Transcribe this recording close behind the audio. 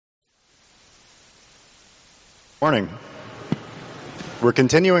Morning. We're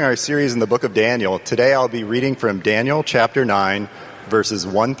continuing our series in the book of Daniel. Today I'll be reading from Daniel chapter 9, verses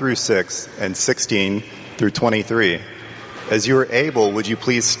 1 through 6 and 16 through 23. As you are able, would you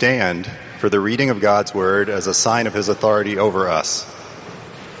please stand for the reading of God's word as a sign of his authority over us.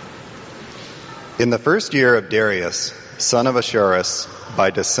 In the first year of Darius, son of Ahasuerus, by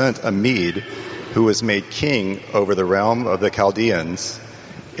descent a Mede, who was made king over the realm of the Chaldeans,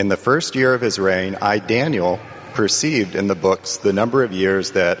 in the first year of his reign, I, Daniel, perceived in the books the number of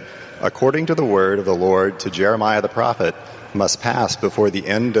years that, according to the word of the Lord to Jeremiah the prophet, must pass before the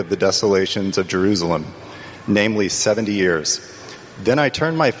end of the desolations of Jerusalem, namely 70 years. Then I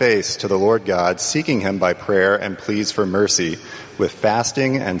turned my face to the Lord God, seeking him by prayer and pleas for mercy, with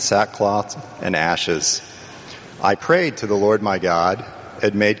fasting and sackcloth and ashes. I prayed to the Lord my God,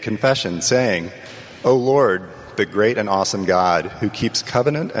 and made confession, saying, O Lord, the great and awesome God, who keeps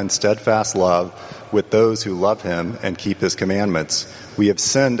covenant and steadfast love with those who love him and keep his commandments, we have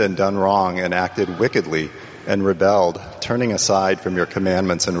sinned and done wrong and acted wickedly and rebelled, turning aside from your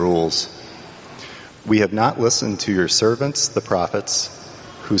commandments and rules. We have not listened to your servants, the prophets,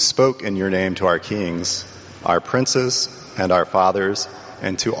 who spoke in your name to our kings, our princes, and our fathers,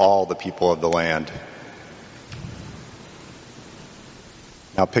 and to all the people of the land.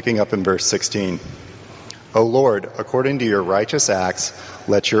 Now picking up in verse 16. O Lord, according to your righteous acts,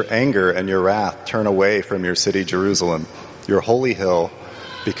 let your anger and your wrath turn away from your city Jerusalem, your holy hill,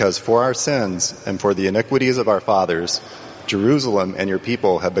 because for our sins and for the iniquities of our fathers, Jerusalem and your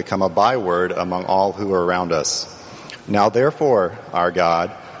people have become a byword among all who are around us. Now therefore, our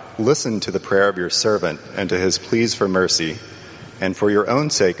God, listen to the prayer of your servant and to his pleas for mercy. And for your own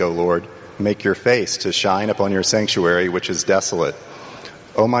sake, O Lord, make your face to shine upon your sanctuary, which is desolate.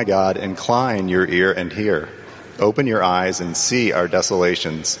 O my God, incline your ear and hear. Open your eyes and see our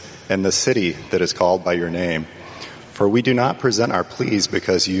desolations and the city that is called by your name. For we do not present our pleas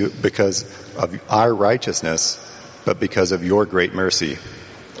because of our righteousness, but because of your great mercy.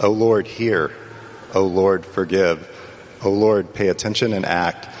 O Lord, hear. O Lord, forgive. O Lord, pay attention and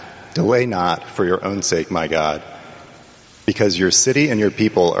act. Delay not for your own sake, my God, because your city and your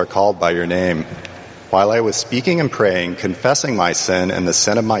people are called by your name. While I was speaking and praying, confessing my sin and the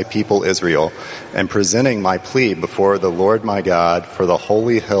sin of my people Israel, and presenting my plea before the Lord my God for the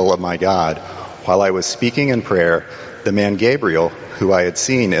holy hill of my God, while I was speaking in prayer, the man Gabriel, who I had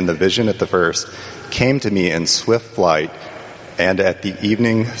seen in the vision at the first, came to me in swift flight, and at the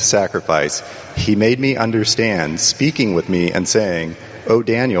evening sacrifice, he made me understand, speaking with me and saying, O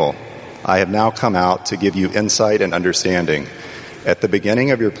Daniel, I have now come out to give you insight and understanding. At the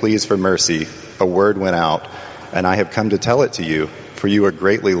beginning of your pleas for mercy, a word went out, and I have come to tell it to you, for you are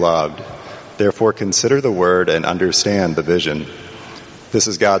greatly loved. Therefore consider the word and understand the vision. This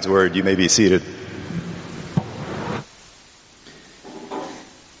is God's word. You may be seated.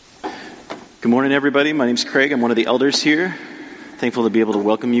 Good morning, everybody. My name's Craig. I'm one of the elders here. Thankful to be able to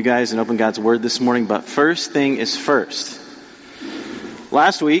welcome you guys and open God's word this morning. But first thing is first.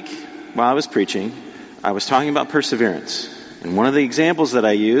 Last week, while I was preaching, I was talking about perseverance. And one of the examples that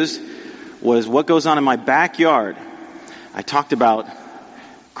I used was what goes on in my backyard. I talked about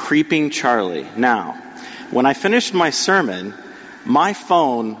creeping Charlie. Now, when I finished my sermon, my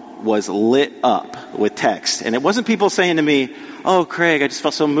phone was lit up with text. And it wasn't people saying to me, oh, Craig, I just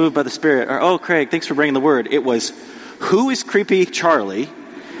felt so moved by the Spirit. Or, oh, Craig, thanks for bringing the word. It was, who is creepy Charlie?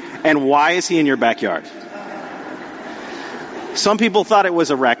 And why is he in your backyard? Some people thought it was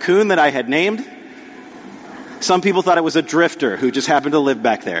a raccoon that I had named. Some people thought it was a drifter who just happened to live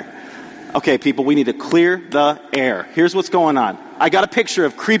back there. Okay, people, we need to clear the air. Here's what's going on. I got a picture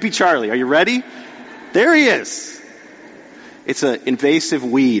of creepy Charlie. Are you ready? There he is. It's an invasive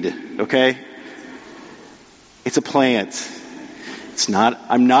weed, okay? It's a plant.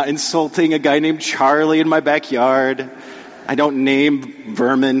 I'm not insulting a guy named Charlie in my backyard. I don't name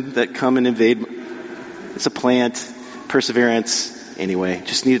vermin that come and invade. It's a plant. Perseverance. Anyway,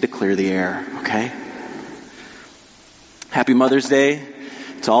 just needed to clear the air, okay? Happy Mother's Day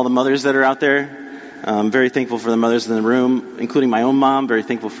to all the mothers that are out there. I'm very thankful for the mothers in the room, including my own mom. Very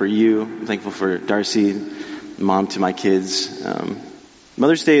thankful for you. I'm thankful for Darcy, mom to my kids.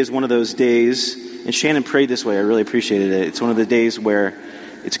 Mother's Day is one of those days, and Shannon prayed this way. I really appreciated it. It's one of the days where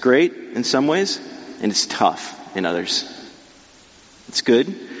it's great in some ways, and it's tough in others. It's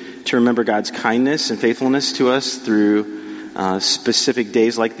good to remember God's kindness and faithfulness to us through specific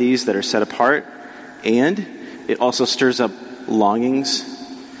days like these that are set apart, and it also stirs up longings,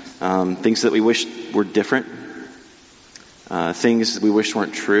 things that we wish were different, things that we wish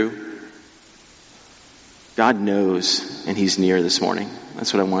weren't true. God knows, and He's near this morning.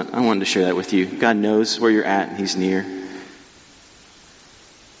 That's what I want. I wanted to share that with you. God knows where you're at, and He's near.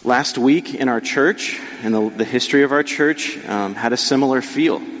 Last week in our church, in the history of our church, had a similar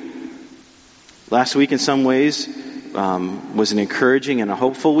feel. Last week, in some ways, was an encouraging and a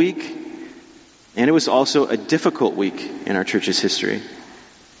hopeful week. And it was also a difficult week in our church's history.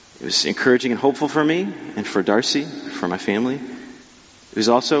 It was encouraging and hopeful for me and for Darcy, for my family. It was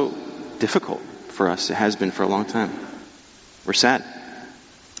also difficult for us. It has been for a long time. We're sad.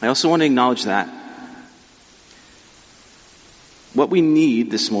 I also want to acknowledge that. What we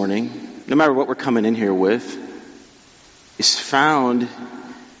need this morning, no matter what we're coming in here with, is found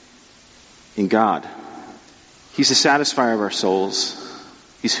in God. He's the satisfier of our souls.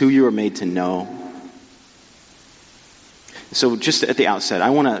 He's who you are made to know. So just at the outset, I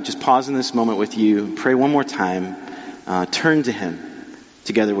want to just pause in this moment with you, pray one more time, turn to Him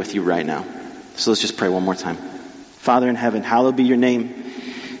together with you right now. So let's just pray one more time. Father in heaven, hallowed be your name.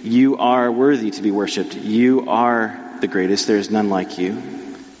 You are worthy to be worshipped. You are the greatest. There is none like you.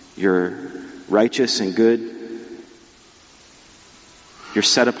 You're righteous and good. You're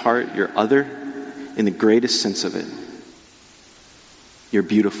set apart. You're other in the greatest sense of it. You're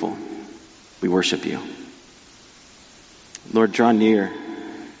beautiful. We worship you. Lord, draw near.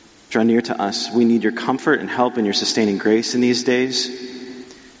 Draw near to us. We need your comfort and help and your sustaining grace in these days.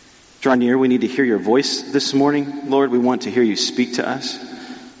 Draw near. We need to hear your voice this morning. Lord, we want to hear you speak to us.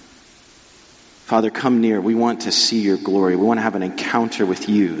 Father, come near. We want to see your glory. We want to have an encounter with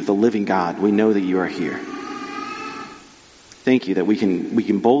you, the living God. We know that you are here. Thank you that we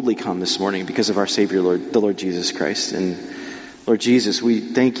can boldly come this morning because of our Savior, Lord, the Lord Jesus Christ. And Lord Jesus, we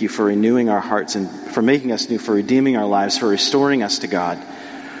thank you for renewing our hearts and for making us new, for redeeming our lives, for restoring us to God.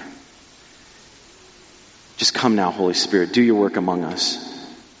 Just come now, Holy Spirit. Do your work among us.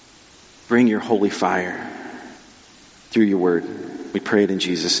 Bring your holy fire through your word. We pray it in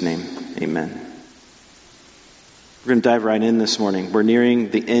Jesus' name. Amen. We're going to dive right in this morning. We're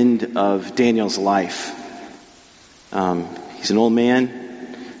nearing the end of Daniel's life. He's an old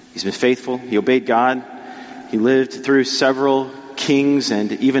man. He's been faithful. He obeyed God. He lived through several kings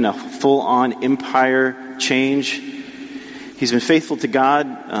and even a full-on empire change. He's been faithful to God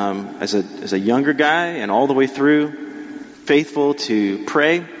as a younger guy and all the way through. Faithful to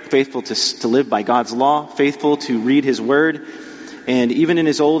pray. Faithful to live by God's law. Faithful to read His word. And even in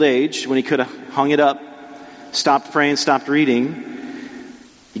his old age, when he could have hung it up, stopped praying, stopped reading,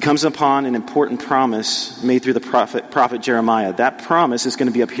 he comes upon an important promise made through the prophet Jeremiah. That promise is going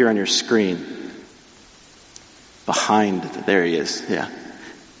to be up here on your screen. There he is. Yeah.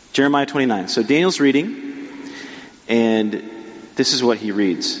 Jeremiah 29. So Daniel's reading, and this is what he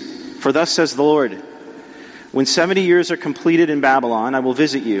reads. For thus says the Lord, when 70 years are completed in Babylon, I will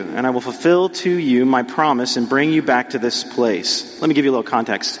visit you, and I will fulfill to you my promise and bring you back to this place. Let me give you a little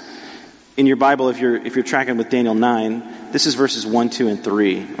context. In your Bible, if you're tracking with Daniel 9, this is verses 1, 2, and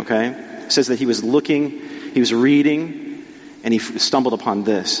 3. Okay? It says that he was reading, and he stumbled upon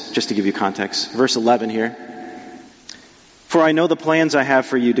this, just to give you context. Verse 11 here. For I know the plans I have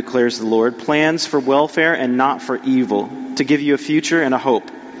for you, declares the Lord, plans for welfare and not for evil, to give you a future and a hope.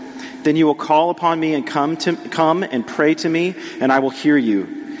 Then you will call upon me and come and pray to me, and I will hear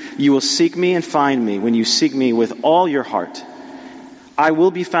you. You will seek me and find me when you seek me with all your heart. I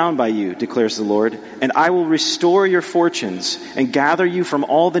will be found by you, declares the Lord, and I will restore your fortunes and gather you from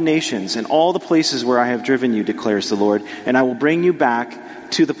all the nations and all the places where I have driven you, declares the Lord, and I will bring you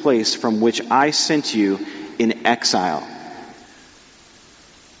back to the place from which I sent you in exile.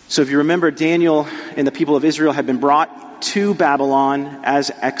 So if you remember, Daniel and the people of Israel had been brought to Babylon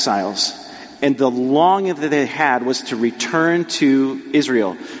as exiles. And the longing that they had was to return to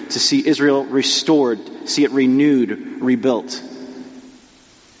Israel, to see Israel restored, see it renewed, rebuilt.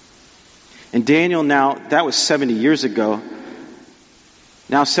 And Daniel now, that was 70 years ago.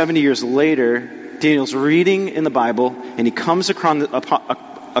 Now 70 years later, Daniel's reading in the Bible, and he comes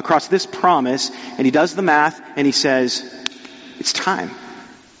across this promise, and he does the math, and he says, it's time.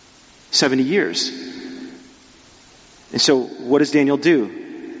 70 years. And so what does Daniel do?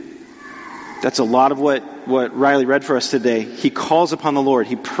 That's a lot of what Riley read for us today. He calls upon the Lord.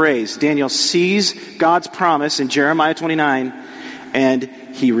 He prays. Daniel sees God's promise in Jeremiah 29, and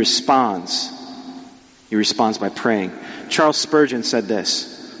he responds. He responds by praying. Charles Spurgeon said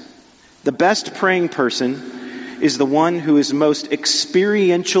this: the best praying person is the one who is most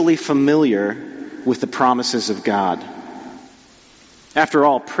experientially familiar with the promises of God. After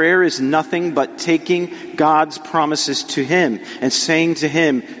all, prayer is nothing but taking God's promises to Him and saying to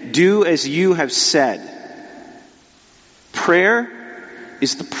Him, do as you have said. Prayer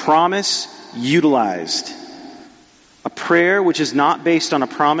is the promise utilized. A prayer which is not based on a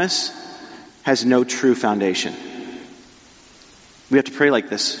promise has no true foundation. We have to pray like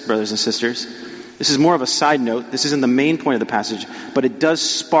this, brothers and sisters. This is more of a side note. This isn't the main point of the passage, but it does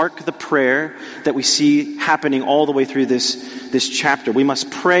spark the prayer that we see happening all the way through this chapter. We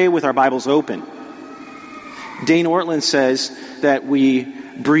must pray with our Bibles open. Dane Ortland says that we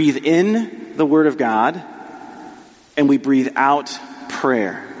breathe in the Word of God and we breathe out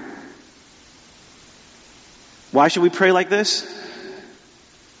prayer. Why should we pray like this?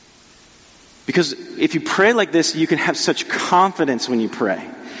 Because if you pray like this, you can have such confidence when you pray.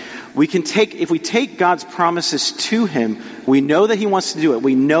 If we take God's promises to Him, we know that He wants to do it.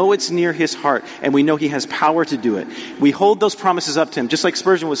 We know it's near His heart, and we know He has power to do it. We hold those promises up to Him, just like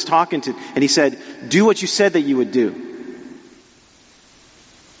Spurgeon was talking to, and he said, do what you said that you would do.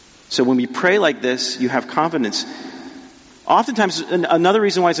 So when we pray like this, you have confidence. Oftentimes, another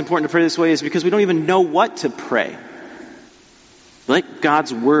reason why it's important to pray this way is because we don't even know what to pray. Let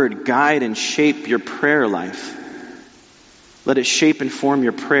God's Word guide and shape your prayer life. Let it shape and form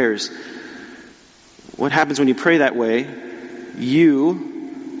your prayers. What happens when you pray that way?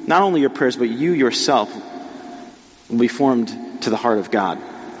 You, not only your prayers, but you yourself will be formed to the heart of God.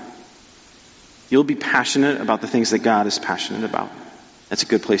 You'll be passionate about the things that God is passionate about. That's a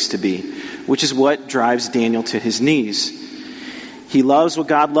good place to be, which is what drives Daniel to his knees. He loves what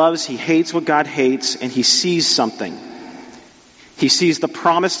God loves, he hates what God hates, and he sees something. He sees the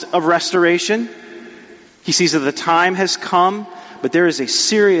promise of restoration. He sees that the time has come, but there is a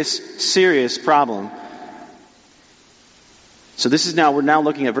serious, serious problem. So we're now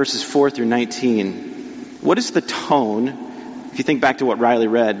looking at verses 4 through 19. What is the tone, if you think back to what Riley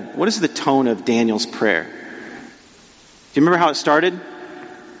read, what is the tone of Daniel's prayer? Do you remember how it started?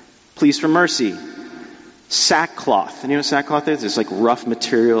 Pleas for mercy. Sackcloth. And you know what sackcloth is? It's like rough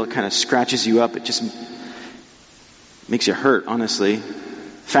material. It kind of scratches you up. It just makes you hurt, honestly.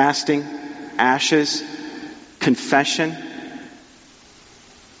 Fasting. Ashes. Confession.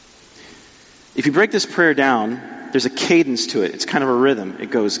 If you break this prayer down, there's a cadence to it. It's kind of a rhythm. It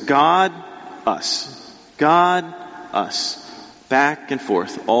goes God, us. God, us. Back and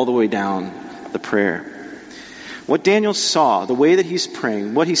forth all the way down the prayer. What Daniel saw, the way that he's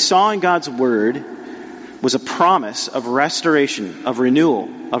praying, what he saw in God's Word was a promise of restoration, of renewal,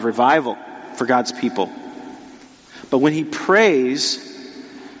 of revival for God's people. But when he prays,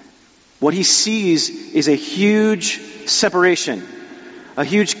 what he sees is a huge separation, a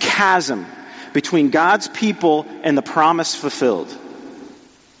huge chasm between God's people and the promise fulfilled.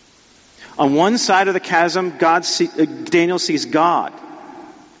 On one side of the chasm, Daniel sees God.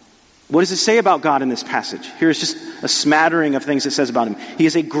 What does it say about God in this passage? Here's just a smattering of things it says about Him. He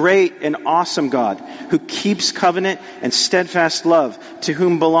is a great and awesome God who keeps covenant and steadfast love, to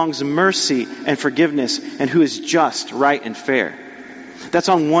whom belongs mercy and forgiveness, and who is just, right, and fair. That's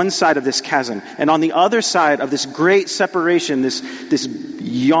on one side of this chasm. And on the other side of this great separation, this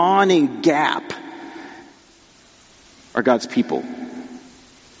yawning gap, are God's people.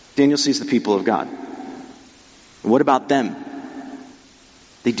 Daniel sees the people of God. And what about them?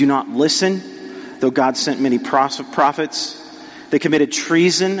 They do not listen, though God sent many prophets. They committed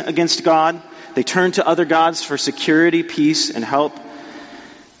treason against God. They turned to other gods for security, peace, and help.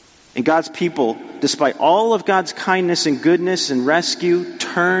 And God's people, despite all of God's kindness and goodness and rescue,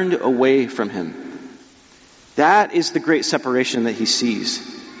 turned away from Him. That is the great separation that he sees.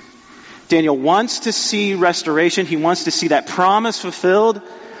 Daniel wants to see restoration. He wants to see that promise fulfilled.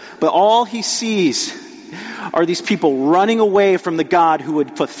 But all he sees are these people running away from the God who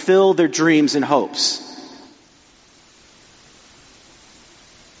would fulfill their dreams and hopes.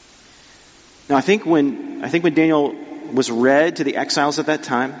 Now, I think when Daniel was read to the exiles at that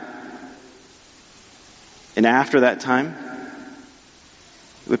time, and after that time,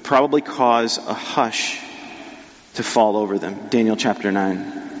 it would probably cause a hush to fall over them. Daniel chapter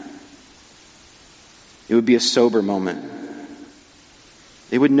 9. It would be a sober moment.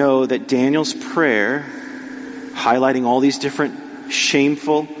 They would know that Daniel's prayer, highlighting all these different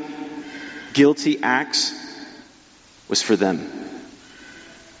shameful, guilty acts, was for them.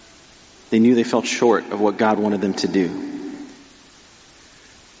 They knew they fell short of what God wanted them to do.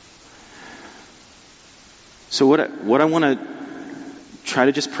 So what I want to try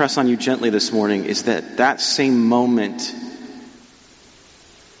to just press on you gently this morning is that same moment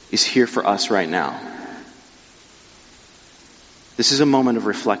is here for us right now. This is a moment of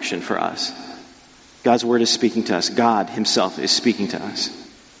reflection for us. God's Word is speaking to us. God Himself is speaking to us.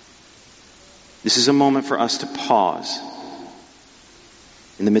 This is a moment for us to pause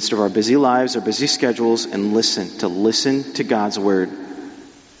in the midst of our busy lives, our busy schedules, and listen to God's Word.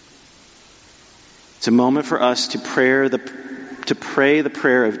 It's a moment for us to pray the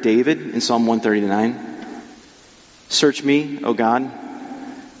prayer of David in Psalm 139. Search me, O God,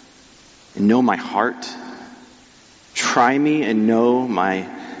 and know my heart. Try me and know my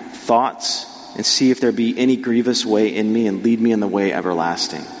thoughts, and see if there be any grievous way in me, and lead me in the way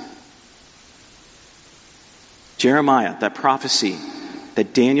everlasting. Jeremiah, that prophecy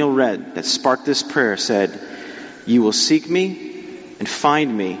that Daniel read that sparked this prayer, said, "You will seek me and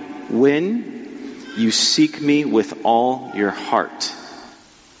find me when you seek me with all your heart."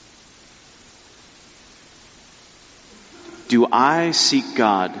 Do I seek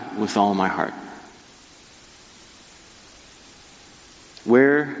God with all my heart?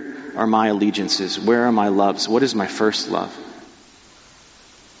 Where are my allegiances? Where are my loves? What is my first love?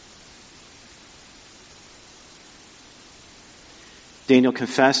 Daniel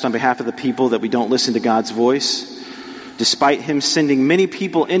confessed on behalf of the people that we don't listen to God's voice. Despite him sending many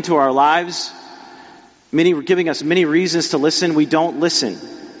people into our lives, giving us many reasons to listen, we don't listen.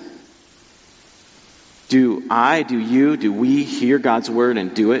 Do we hear God's word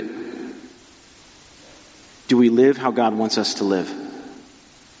and do it? Do we live how God wants us to live?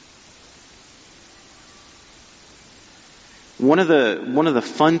 One of the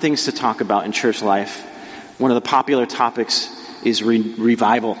fun things to talk about in church life, one of the popular topics is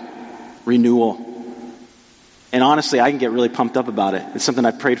revival, renewal. And honestly, I can get really pumped up about it. It's something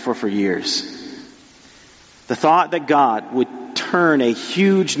I've prayed for years. The thought that God would turn a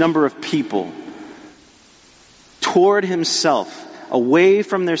huge number of people toward himself, away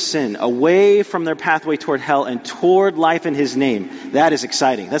from their sin, away from their pathway toward hell, and toward life in his name, that is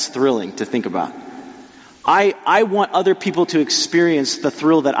exciting. That's thrilling to think about. I want other people to experience the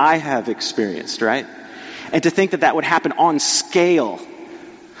thrill that I have experienced, right? And to think that would happen on scale,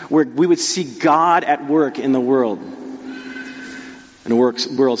 where we would see God at work in the world. In a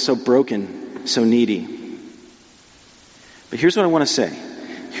world so broken, so needy. But here's what I want to say.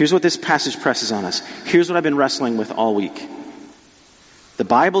 Here's what this passage presses on us. Here's what I've been wrestling with all week. The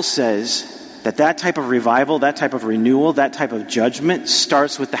Bible says that type of revival, that type of renewal, that type of judgment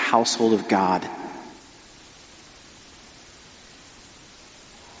starts with the household of God.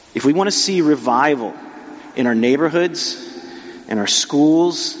 If we want to see revival in our neighborhoods, in our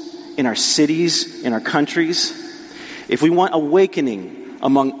schools, in our cities, in our countries, if we want awakening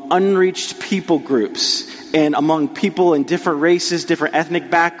among unreached people groups and among people in different races, different ethnic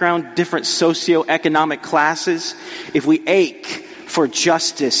background, different socioeconomic classes, if we ache for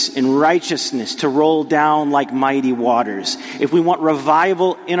justice and righteousness to roll down like mighty waters, if we want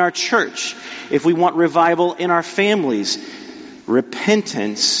revival in our church, if we want revival in our families,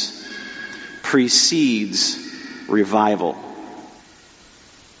 repentance precedes revival.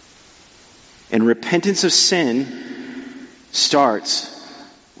 And repentance of sin starts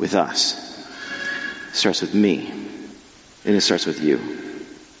with us. It starts with me. And it starts with you.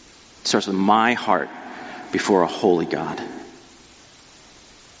 It starts with my heart before a holy God.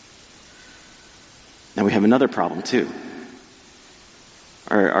 Now we have another problem too.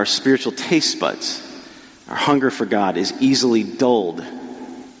 Our spiritual taste buds, our hunger for God is easily dulled.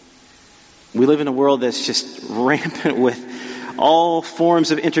 We live in a world that's just rampant with all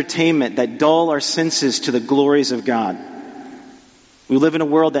forms of entertainment that dull our senses to the glories of God. We live in a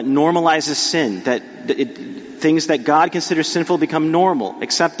world that normalizes sin, things that God considers sinful become normal,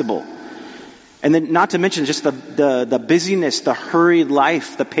 acceptable. And then not to mention just the busyness, the hurried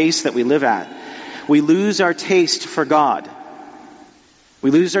life, the pace that we live at. We lose our taste for God. We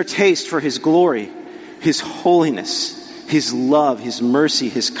lose our taste for His glory, His holiness, His love, His mercy,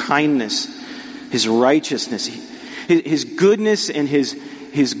 His kindness, His righteousness. His goodness and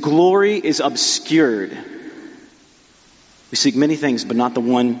His glory is obscured. We seek many things, but not the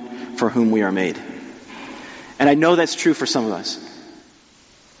one for whom we are made. And I know that's true for some of us.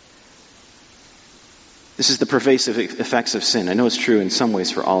 This is the pervasive effects of sin. I know it's true in some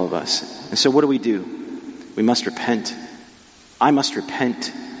ways for all of us. And so what do? We must repent. I must repent.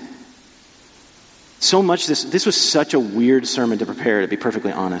 So much this was such a weird sermon to prepare, to be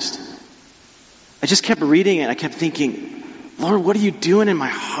perfectly honest. I just kept reading it. I kept thinking, Lord, what are you doing in my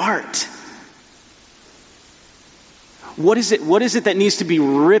heart? What is it that needs to be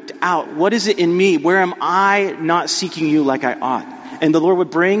ripped out? What is it in me? Where am I not seeking you like I ought? And the Lord would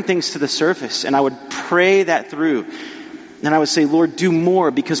bring things to the surface, and I would pray that through. And I would say, Lord, do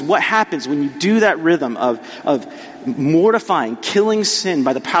more, because what happens when you do that rhythm of mortifying, killing sin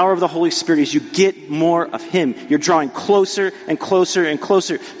by the power of the Holy Spirit is you get more of Him. You're drawing closer and closer and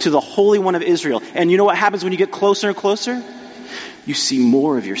closer to the Holy One of Israel. And you know what happens when you get closer and closer? You see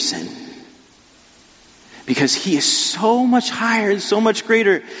more of your sin. Because He is so much higher and so much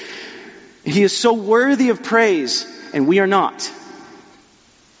greater. He is so worthy of praise, and we are not.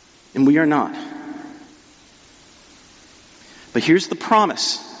 And we are not. But here's the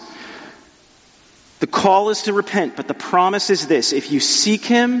promise. The call is to repent, but the promise is this: if you seek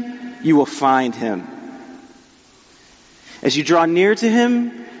him, you will find him. As you draw near to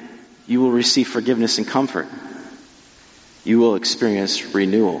him, you will receive forgiveness and comfort. You will experience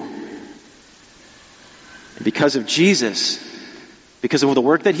renewal. And because of Jesus, because of the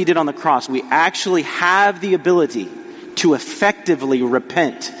work that he did on the cross, we actually have the ability to effectively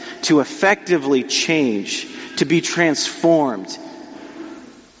repent, to effectively change, to be transformed.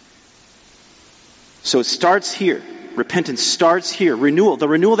 So it starts here. Repentance starts here. Renewal. The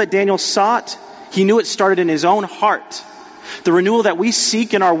renewal that Daniel sought, he knew it started in his own heart. The renewal that we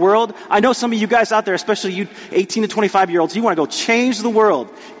seek in our world, I know some of you guys out there, especially you 18 to 25-year-olds, you want to go change the world.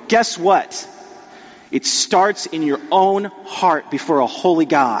 Guess what? It starts in your own heart before a holy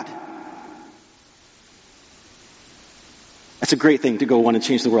God. That's a great thing to go want to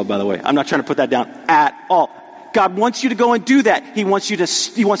change the world, by the way. I'm not trying to put that down at all. God wants you to go and do that. He wants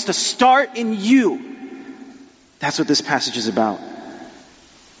to start in you. That's what this passage is about.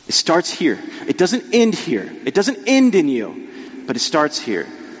 It starts here. It doesn't end here. It doesn't end in you, but it starts here.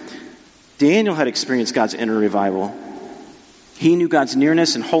 Daniel had experienced God's inner revival. He knew God's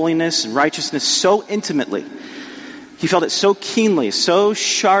nearness and holiness and righteousness so intimately. He felt it so keenly, so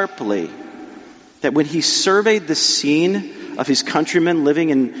sharply, that when he surveyed the scene of his countrymen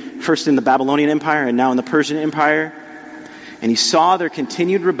living first in the Babylonian Empire and now in the Persian Empire, and he saw their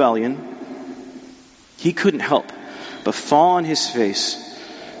continued rebellion, he couldn't help but fall on his face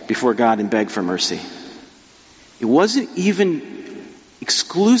before God and beg for mercy. It wasn't even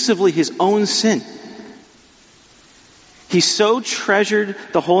exclusively his own sin. He so treasured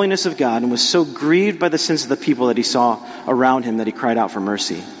the holiness of God and was so grieved by the sins of the people that he saw around him that he cried out for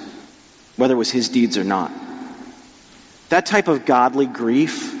mercy, whether it was his deeds or not. That type of godly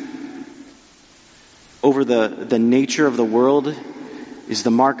grief over the nature of the world is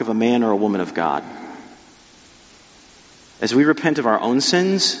the mark of a man or a woman of God. As we repent of our own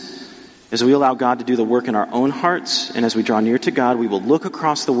sins, as we allow God to do the work in our own hearts, and as we draw near to God, we will look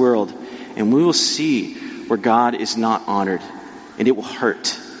across the world and we will see where God is not honored, and it will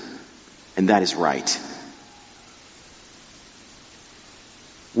hurt, and that is right.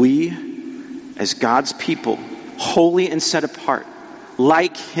 We, as God's people, holy and set apart,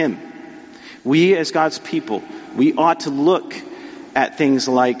 like him, we as God's people, we ought to look at things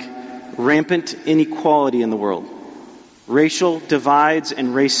like rampant inequality in the world, racial divides and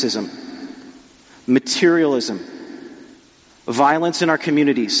racism, materialism, violence in our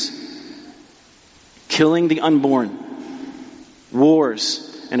communities, killing the unborn,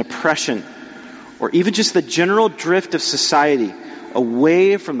 wars and oppression, or even just the general drift of society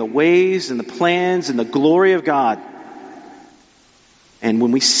away from the ways and the plans and the glory of God. And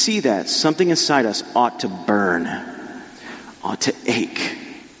when we see that, something inside us ought to burn, ought to ache,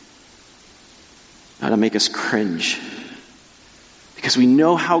 ought to make us cringe. Because we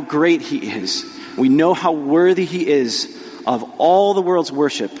know how great he is. We know how worthy he is of all the world's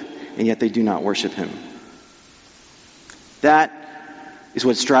worship, and yet they do not worship him. That is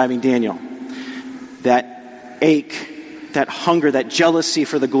what's driving Daniel. That ache, that hunger, that jealousy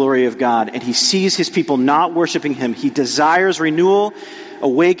for the glory of God. And he sees his people not worshiping him. He desires renewal,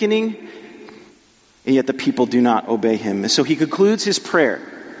 awakening, and yet the people do not obey him. And so he concludes his prayer.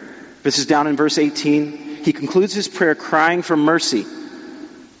 This is down in verse 18. He concludes his prayer crying for mercy.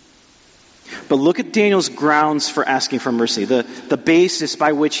 But look at Daniel's grounds for asking for mercy, the basis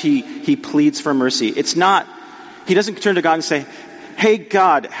by which he pleads for mercy. It's not, he doesn't turn to God and say, hey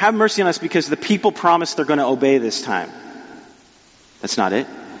God, have mercy on us because the people promised they're going to obey this time. That's not it.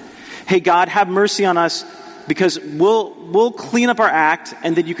 Hey God, have mercy on us because we'll clean up our act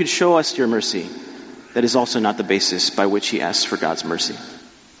and then you can show us your mercy. That is also not the basis by which he asks for God's mercy.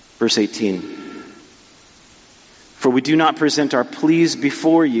 Verse 18. For we do not present our pleas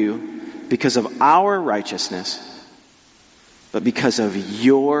before you because of our righteousness, but because of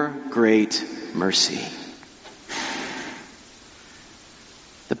your great mercy.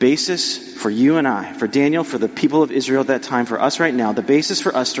 The basis for you and I, for Daniel, for the people of Israel at that time, for us right now, the basis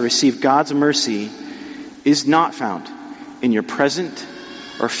for us to receive God's mercy is not found in your present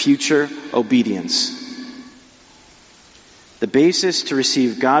or future obedience. The basis to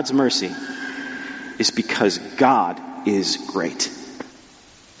receive God's mercy is because God is great.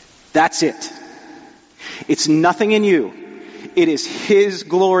 That's it. It's nothing in you. It is his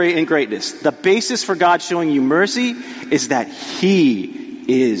glory and greatness. The basis for God showing you mercy is that he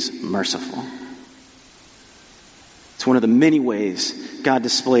is merciful. It's one of the many ways God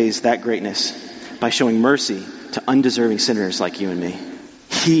displays that greatness, by showing mercy to undeserving sinners like you and me.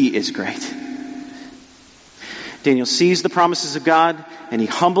 He is great. Daniel sees the promises of God, and he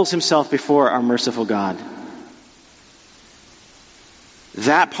humbles himself before our merciful God.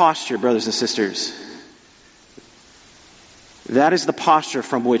 That posture, brothers and sisters, that is the posture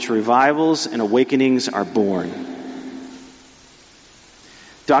from which revivals and awakenings are born.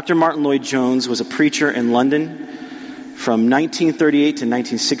 Dr. Martin Lloyd-Jones was a preacher in London from 1938 to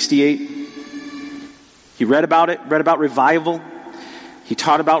 1968. He read about revival. He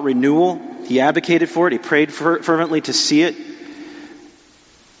taught about renewal. He advocated for it. He prayed fervently to see it.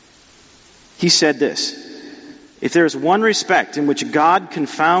 He said this: if there is one respect in which God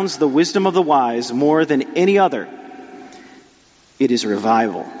confounds the wisdom of the wise more than any other, it is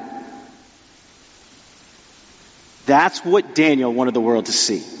revival. That's what Daniel wanted the world to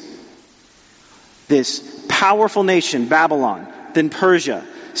see. This powerful nation, Babylon, then Persia,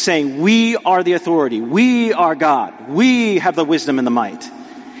 saying, we are the authority, we are God, we have the wisdom and the might.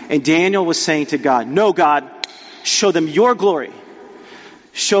 And Daniel was saying to God, no, God, show them your glory.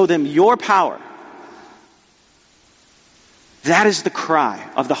 Show them your power. That is the cry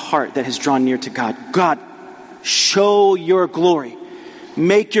of the heart that has drawn near to God. God, show your glory.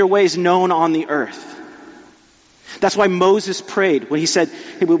 Make your ways known on the earth. That's why Moses prayed when he said,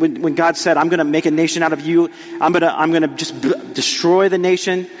 when God said, I'm going to make a nation out of you. I'm going to just destroy the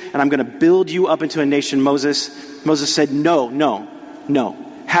nation, and I'm going to build you up into a nation, Moses. Moses said, no.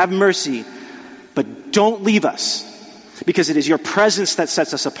 Have mercy, but don't leave us, because it is your presence that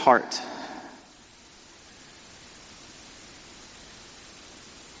sets us apart.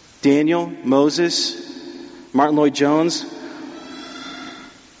 Daniel, Moses, Martin Lloyd-Jones,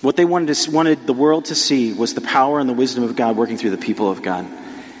 what they wanted the world to see was the power and the wisdom of God working through the people of God.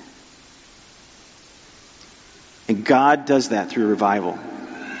 And God does that through revival,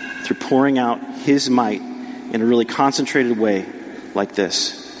 through pouring out His might in a really concentrated way like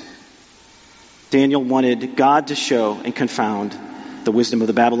this. Daniel wanted God to show and confound the wisdom of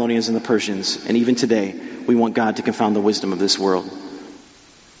the Babylonians and the Persians. And even today, we want God to confound the wisdom of this world.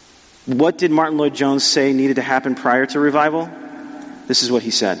 What did Martin Lloyd-Jones say needed to happen prior to revival? This is what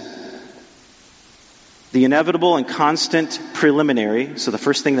he said. The inevitable and constant preliminary, so the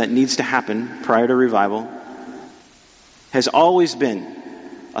first thing that needs to happen prior to revival, has always been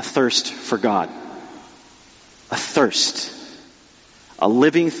a thirst for God. A thirst. A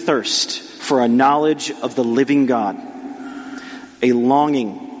living thirst for a knowledge of the living God. A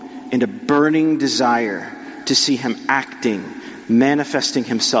longing and a burning desire to see Him acting, manifesting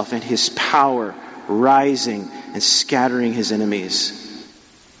Himself in His power, rising and scattering His enemies.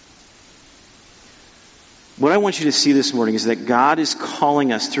 What I want you to see this morning is that God is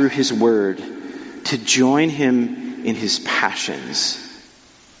calling us through His Word to join Him in His passions,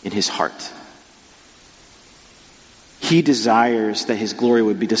 in His heart. He desires that His glory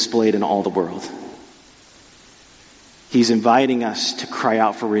would be displayed in all the world. He's inviting us to cry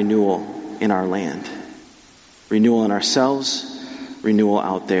out for renewal in our land. Renewal in ourselves, renewal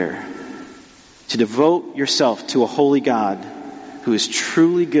out there. To devote yourself to a holy God who is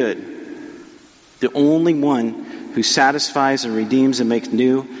truly good, the only one who satisfies and redeems and makes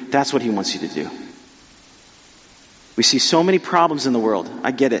new. That's what He wants you to do. We see so many problems in the world.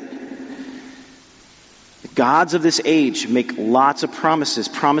 I get it. The gods of this age make lots of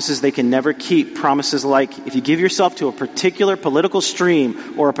promises they can never keep. Promises like, if you give yourself to a particular political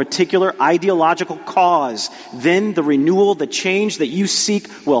stream or a particular ideological cause, then the renewal, the change that you seek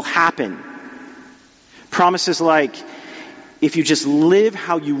will happen. Promises like, if you just live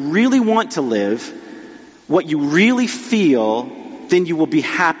how you really want to live, what you really feel, then you will be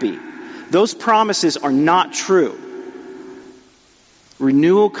happy. Those promises are not true.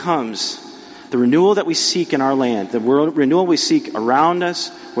 Renewal comes. The renewal that we seek in our land, the renewal we seek around us,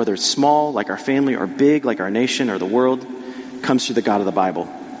 whether it's small, like our family, or big, like our nation or the world, comes through the God of the Bible,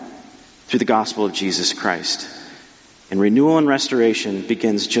 through the gospel of Jesus Christ. And renewal and restoration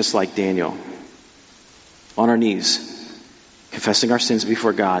begins just like Daniel, on our knees, confessing our sins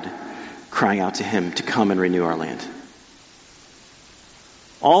before God, crying out to Him to come and renew our land.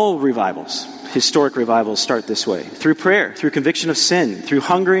 All revivals, historic revivals, start this way. Through prayer, through conviction of sin, through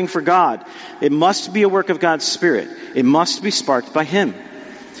hungering for God. It must be a work of God's Spirit. It must be sparked by Him.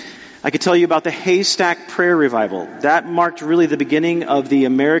 I could tell you about the Haystack Prayer Revival. That marked really the beginning of the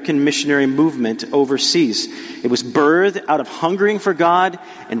American missionary movement overseas. It was birthed out of hungering for God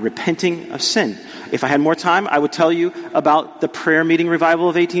and repenting of sin. If I had more time, I would tell you about the prayer meeting revival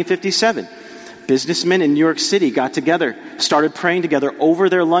of 1857. Businessmen in New York City got together, started praying together over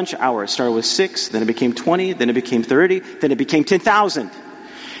their lunch hour. It started with 6, then it became 20, then it became 30, then it became 10,000.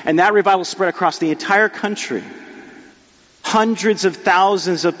 And that revival spread across the entire country. Hundreds of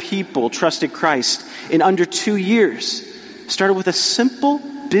thousands of people trusted Christ in under 2 years. Started with a simple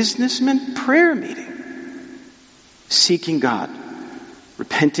businessman prayer meeting. Seeking God,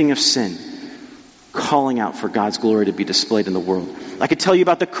 repenting of sin, calling out for God's glory to be displayed in the world. I could tell you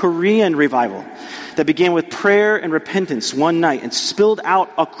about the Korean revival that began with prayer and repentance one night and spilled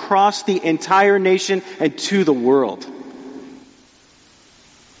out across the entire nation and to the world.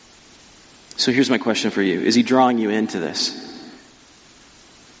 So here's my question for you. Is he drawing you into this?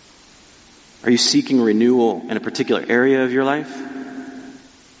 Are you seeking renewal in a particular area of your life?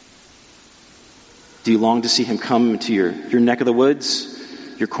 Do you long to see him come into your neck of the woods,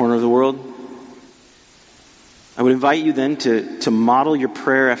 your corner of the world? I would invite you then to model your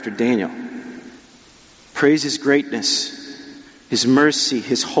prayer after Daniel. Praise his greatness, his mercy,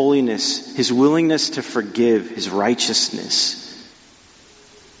 his holiness, his willingness to forgive, his righteousness.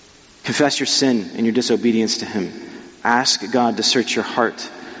 Confess your sin and your disobedience to him. Ask God to search your heart,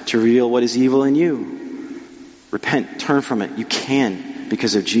 to reveal what is evil in you. Repent, turn from it. You can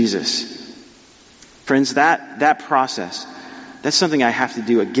because of Jesus. Friends, that process, that's something I have to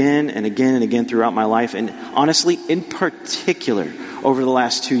do again and again and again throughout my life. And honestly, in particular, over the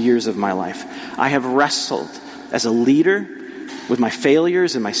last 2 years of my life, I have wrestled as a leader with my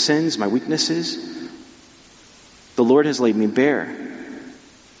failures and my sins, my weaknesses. The Lord has laid me bare.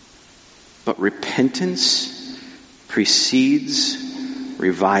 But repentance precedes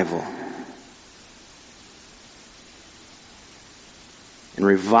revival. And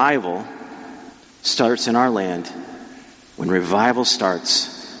revival starts in our land when revival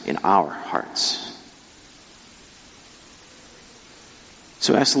starts in our hearts.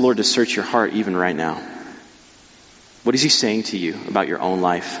 So ask the Lord to search your heart even right now. What is he saying to you about your own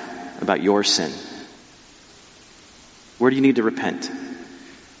life, about your sin? Where do you need to repent?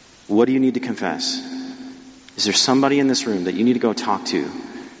 What do you need to confess? Is there somebody in this room that you need to go talk to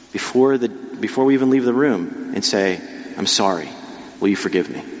before we even leave the room and say, I'm sorry, will you forgive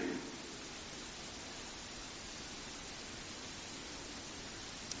me?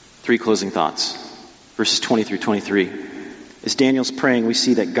 Three closing thoughts. Verses 20 through 23. As Daniel's praying, we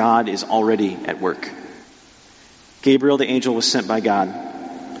see that God is already at work. Gabriel, the angel, was sent by God.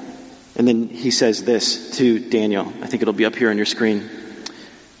 And then he says this to Daniel. I think it'll be up here on your screen.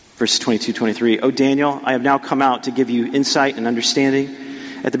 Verses 22, 23. O Daniel, I have now come out to give you insight and understanding.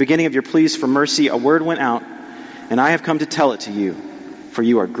 At the beginning of your pleas for mercy, a word went out, and I have come to tell it to you, for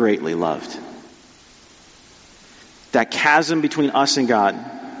you are greatly loved. That chasm between us and God,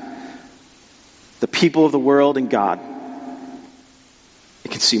 the people of the world and God,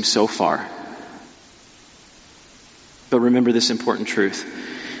 it can seem so far. But remember this important truth.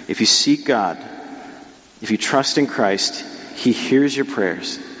 If you seek God, if you trust in Christ, he hears your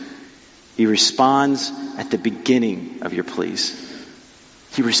prayers. He responds at the beginning of your pleas.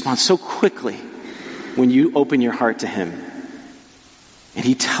 He responds so quickly when you open your heart to him. And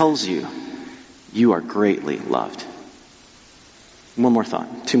he tells you, you are greatly loved. One more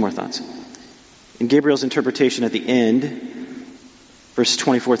thought, two more thoughts. In Gabriel's interpretation at the end, verses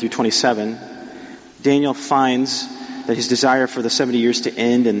 24 through 27, Daniel finds that his desire for the 70 years to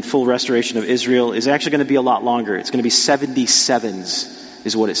end and full restoration of Israel is actually going to be a lot longer. It's going to be 77s,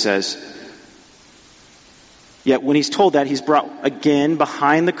 is what it says. Yet when he's told that, he's brought again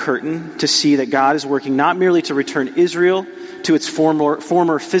behind the curtain to see that God is working not merely to return Israel to its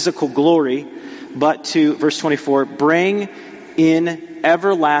former physical glory, but to, verse 24, bring in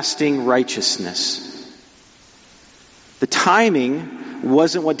everlasting righteousness. The timing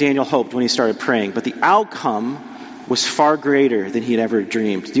wasn't what Daniel hoped when he started praying, but the outcome was far greater than he had ever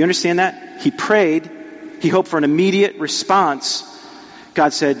dreamed. Do you understand that? He prayed, he hoped for an immediate response.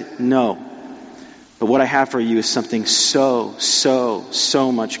 God said, no. But what I have for you is something so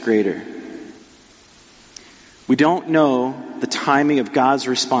much greater. We don't know the timing of God's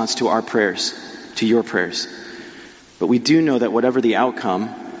response to our prayers, to your prayers. But we do know that whatever the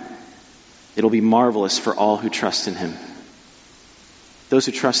outcome, it'll be marvelous for all who trust in him. Those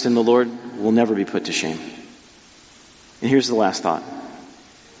who trust in the Lord will never be put to shame. And here's the last thought.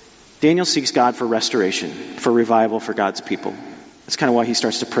 Daniel seeks God for restoration, for revival for God's people. That's kind of why he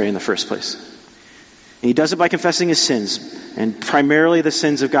starts to pray in the first place. And he does it by confessing his sins, and primarily the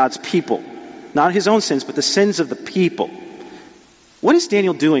sins of God's people. Not his own sins, but the sins of the people. What is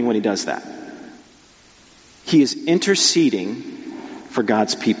Daniel doing when he does that? He is interceding for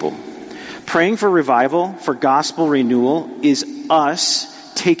God's people. Praying for revival, for gospel renewal, is us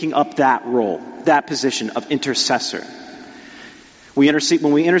taking up that role, that position of intercessor. We intercede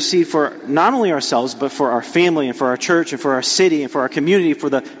when we intercede for not only ourselves, but for our family and for our church and for our city and for our community, for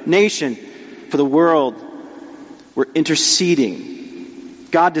the nation, for the world. We're interceding.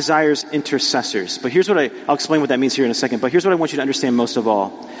 God desires intercessors. But here's what I'll explain what that means here in a second. But here's what I want you to understand most of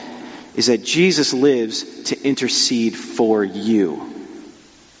all, is that Jesus lives to intercede for you.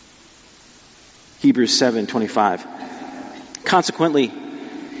 Hebrews 7:25. Consequently,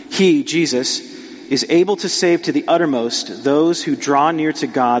 he, Jesus, is able to save to the uttermost those who draw near to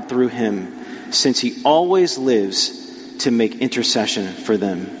God through him, since he always lives to make intercession for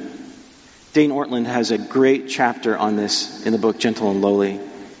them. Dane Ortland has a great chapter on this in the book Gentle and Lowly.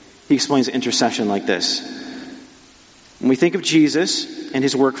 He explains intercession like this. When we think of Jesus and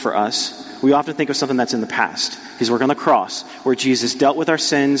his work for us, we often think of something that's in the past. His work on the cross, where Jesus dealt with our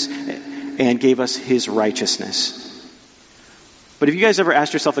sins and gave us his righteousness. But have you guys ever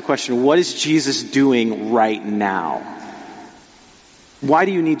asked yourself the question, what is Jesus doing right now? Why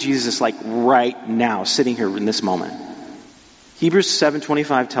do you need Jesus like right now, sitting here in this moment? Hebrews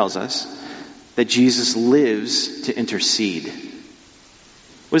 7:25 tells us that Jesus lives to intercede.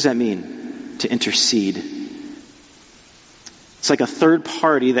 What does that mean, to intercede? It's like a third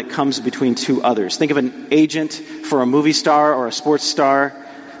party that comes between two others. Think of an agent for a movie star or a sports star.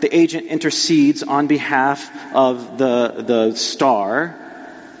 The agent intercedes on behalf of the star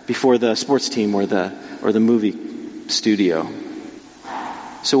before the sports team or the movie studio.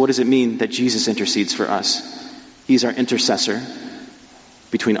 So what does it mean that Jesus intercedes for us? He's our intercessor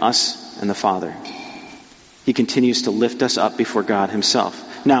between us and the Father. He continues to lift us up before God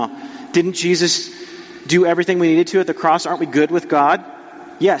himself. Now, didn't Jesus do everything we needed to at the cross? Aren't we good with God?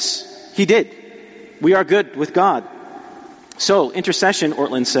 Yes, he did. We are good with God. So, intercession,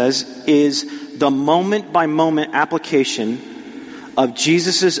 Ortland says, is the moment-by-moment application of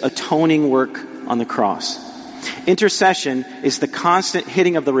Jesus' atoning work on the cross. Intercession is the constant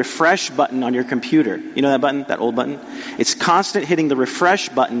hitting of the refresh button on your computer. You know that button, that old button? It's constant hitting the refresh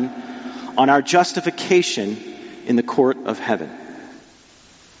button on our justification in the court of heaven.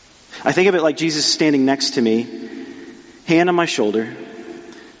 I think of it like Jesus standing next to me, hand on my shoulder,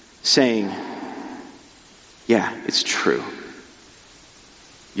 saying, yeah, it's true.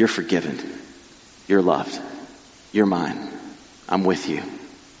 You're forgiven. You're loved. You're mine. I'm with you.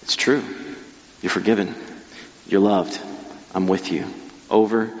 It's true. You're forgiven. You're loved. I'm with you.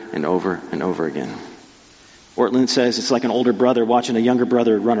 Over and over and over again. Ortland says it's like an older brother watching a younger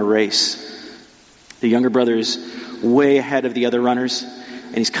brother run a race. The younger brother is way ahead of the other runners,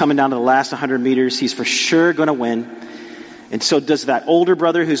 and he's coming down to the last 100 meters. He's for sure going to win. And so does that older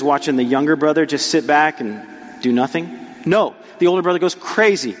brother who's watching the younger brother just sit back and do nothing? No. The older brother goes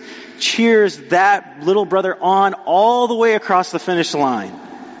crazy, cheers that little brother on all the way across the finish line.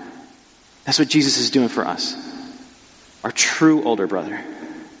 That's what Jesus is doing for us. Our true older brother,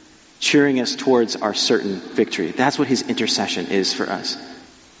 cheering us towards our certain victory. That's what his intercession is for us.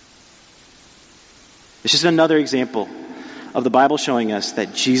 It's just another example of the Bible showing us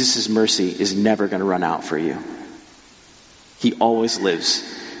that Jesus' mercy is never going to run out for you. He always lives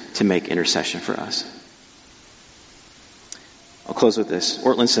to make intercession for us. I'll close with this.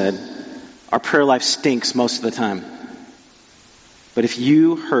 Ortland said, our prayer life stinks most of the time. But if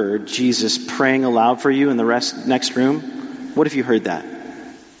you heard Jesus praying aloud for you in the next room, what if you heard that?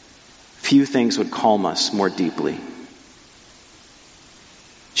 Few things would calm us more deeply.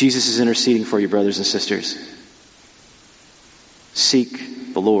 Jesus is interceding for you, brothers and sisters.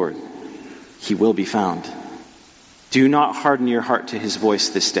 Seek the Lord. He will be found. Do not harden your heart to his voice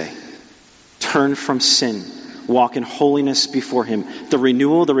this day. Turn from sin. Walk in holiness before him. The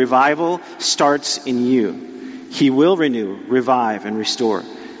renewal, the revival starts in you. He will renew, revive, and restore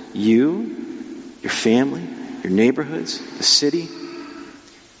you, your family, your neighborhoods, the city.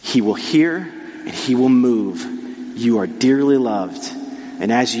 He will hear and he will move. You are dearly loved.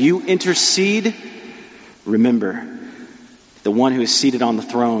 And as you intercede, remember, the one who is seated on the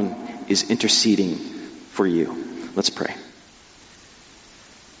throne is interceding for you. Let's pray.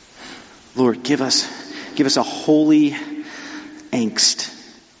 Lord, give us a holy angst.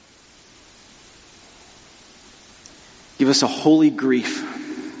 Give us a holy grief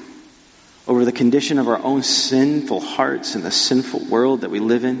over the condition of our own sinful hearts and the sinful world that we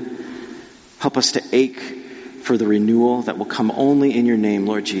live in. Help us to ache for the renewal that will come only in your name,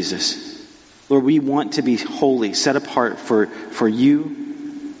 Lord Jesus. Lord, we want to be holy, set apart for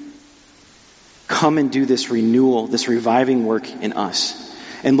you. Come and do this renewal, this reviving work in us.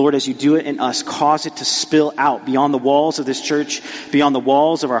 And Lord, as you do it in us, cause it to spill out beyond the walls of this church, beyond the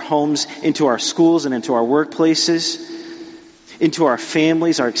walls of our homes, into our schools and into our workplaces, into our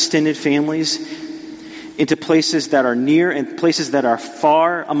families, our extended families, into places that are near and places that are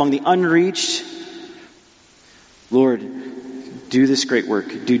far, among the unreached. Lord, do this great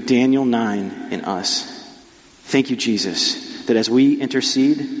work. Do Daniel 9 in us. Thank you, Jesus, that as we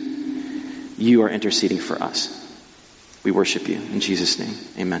intercede, you are interceding for us. We worship you. In Jesus' name,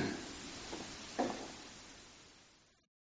 amen.